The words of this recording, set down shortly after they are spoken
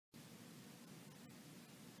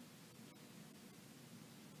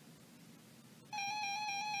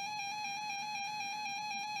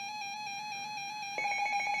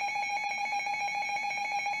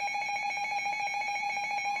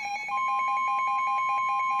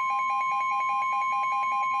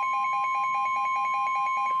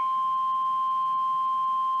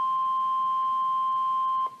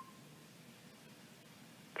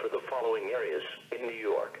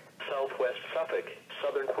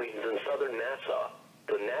Queens and southern Nassau.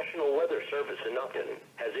 The National Weather Service in Upton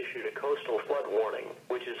has issued a coastal flood warning,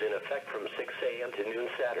 which is in effect from 6 a.m. to noon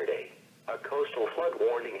Saturday. A coastal flood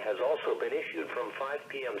warning has also been issued from 5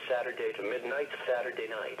 p.m. Saturday to midnight Saturday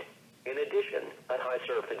night. In addition, a high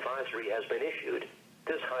surf advisory has been issued.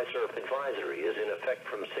 This high surf advisory is in effect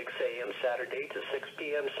from 6 a.m. Saturday to 6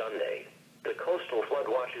 p.m. Sunday. The coastal flood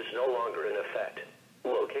watch is no longer in effect.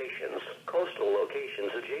 Locations: coastal locations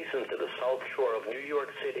adjacent to the south shore of New York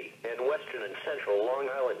City and western and central Long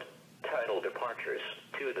Island. Tidal departures: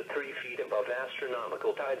 2 to 3 feet above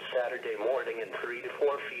astronomical tide Saturday morning and 3 to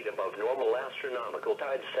 4 feet above normal astronomical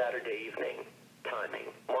tide Saturday evening. Timing: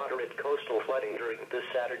 moderate coastal flooding during this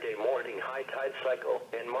Saturday morning high tide cycle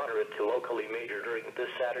and moderate to locally major during this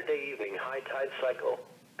Saturday evening high tide cycle.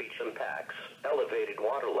 Beach impacts: elevated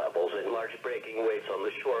water levels and large breaking waves on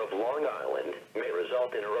the shore of Long Island may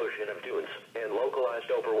result in erosion of dunes and localized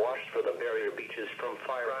overwash for the barrier beaches from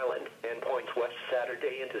Fire Island and points west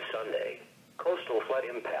Saturday into Sunday. Coastal flood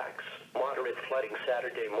impacts: moderate flooding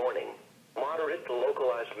Saturday morning, moderate to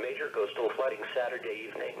localized major coastal flooding Saturday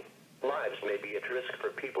evening. Lives may be at risk for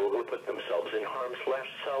people who put themselves in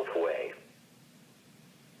harm's/south way.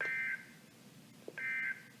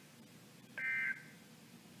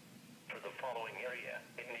 For the following area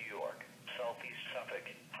in New York, Southeast Suffolk,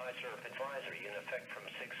 high surf advisory in effect from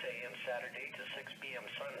 6 a.m. Saturday to 6 p.m.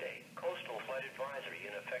 Sunday. Coastal flood advisory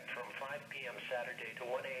in effect from 5 p.m. Saturday to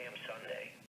 1 a.m. Sunday.